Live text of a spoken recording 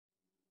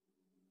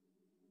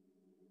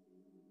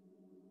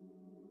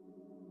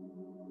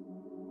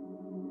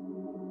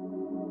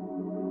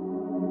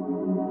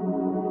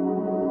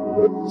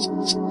Yeah,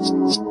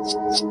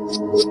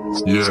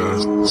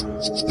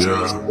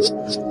 yeah,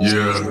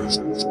 yeah,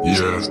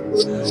 yeah,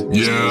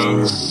 yeah,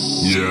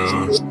 yeah,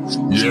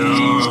 yeah,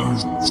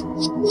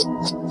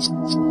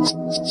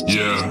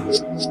 yeah,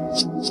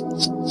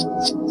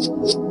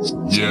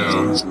 yeah,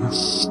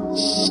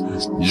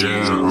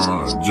 yeah,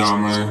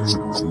 Jumpin,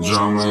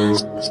 Jumpin,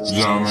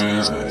 Jumpin,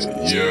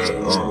 yeah,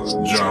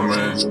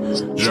 Jumpin,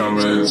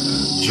 Jumpin,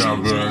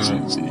 Jumpin,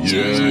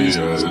 yeah,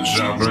 yeah,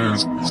 Jumpin,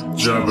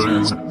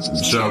 Jumpin,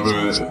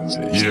 Jumpin,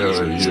 yeah,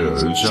 yeah,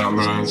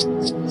 Jumpin,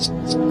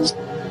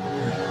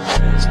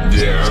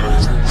 yeah,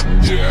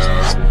 yeah,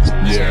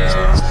 yeah,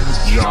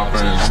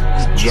 Jumpin,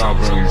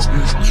 Jumpin,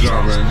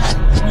 Jumpin,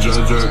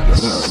 Jumpin,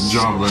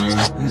 Jumpin,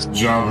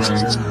 Jumpin,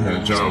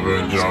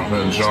 Jumpin,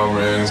 Jumpin,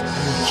 Jumpin,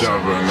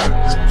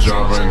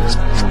 Jumpin,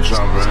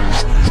 Jumpin,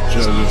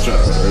 Jumpin,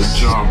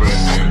 Jumpin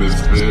in this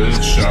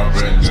bitch,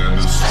 jumping in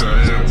the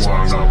state,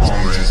 wanna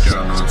homie,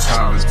 got no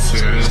time to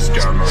test,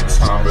 got no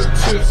time to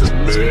test and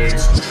mix.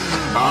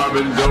 I've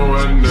been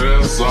doing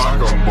this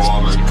like I'm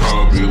ballin'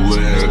 Kobe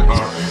lit,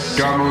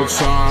 got no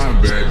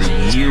time, baby,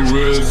 you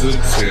is a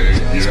tick,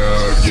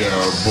 yeah,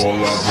 yeah, pull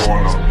up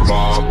on the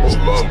block,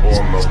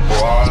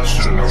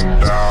 shut them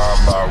down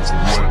like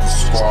with the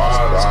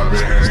squad, I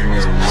been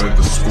hanging with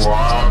the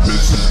squad,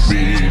 bitches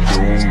be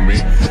doing me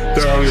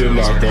dirty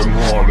like I'm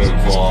haunted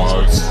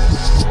vlogs.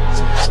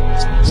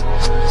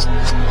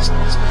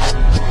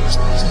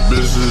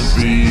 Bitches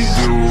be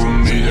doing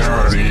me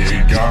dirty,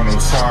 got no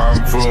time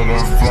for the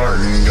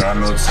flirting, got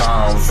no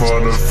time for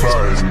the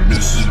flirting.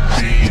 Bitches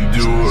be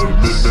doing,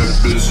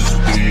 bitches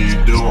be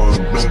doing,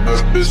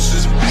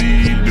 bitches be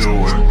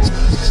doing.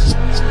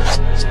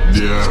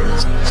 Yeah,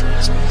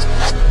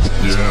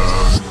 yeah,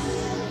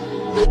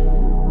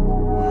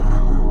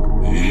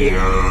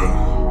 yeah,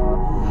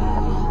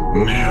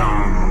 yeah,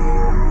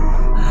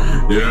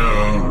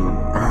 yeah,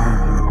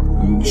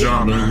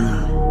 Jumpin,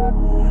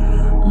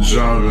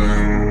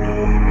 Jumpin,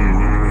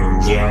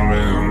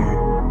 Jumpin,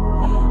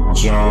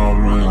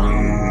 Jumpin,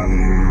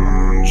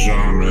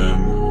 Jumpin,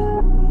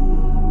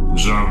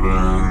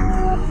 Jumpin.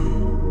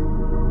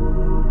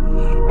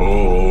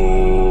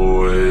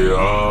 Oh yeah,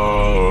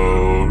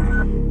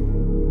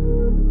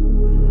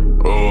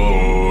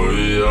 oh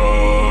yeah,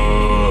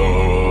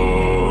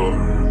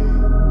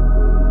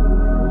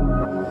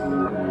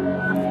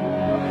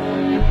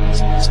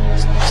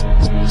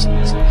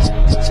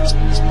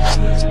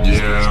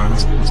 yeah,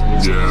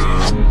 yeah, yeah,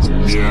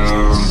 yeah,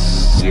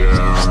 yeah,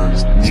 yeah,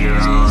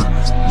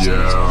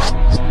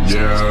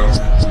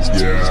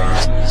 yeah,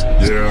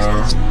 yeah, yeah,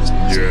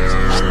 yeah,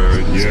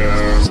 yeah,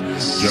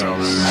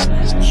 Jumpin,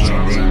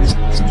 Jumpin,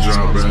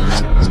 Jumpin,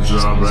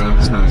 Jumpin,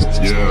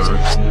 yeah,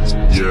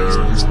 yeah,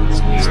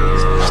 yeah,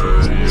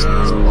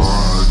 yeah,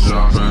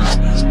 Jumpin,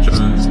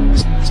 Jumpin,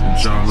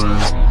 Jumpin,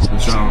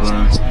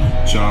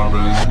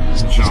 Jumpin,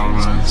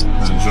 Jumpin,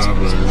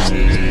 Jumpin,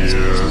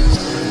 yeah,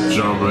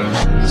 Jumpin,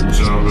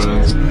 Jumpin,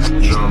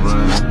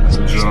 Jumpin,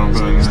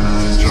 Jumpin,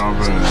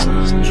 Jumpin,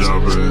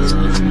 Jumpin,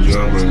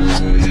 Jumpin,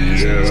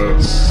 yeah,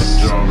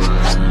 Jumpin,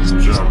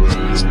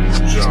 Jumpin,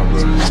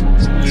 Jumpin,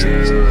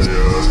 yeah,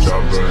 yeah,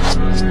 Jumpin,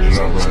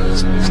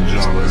 Jumpin,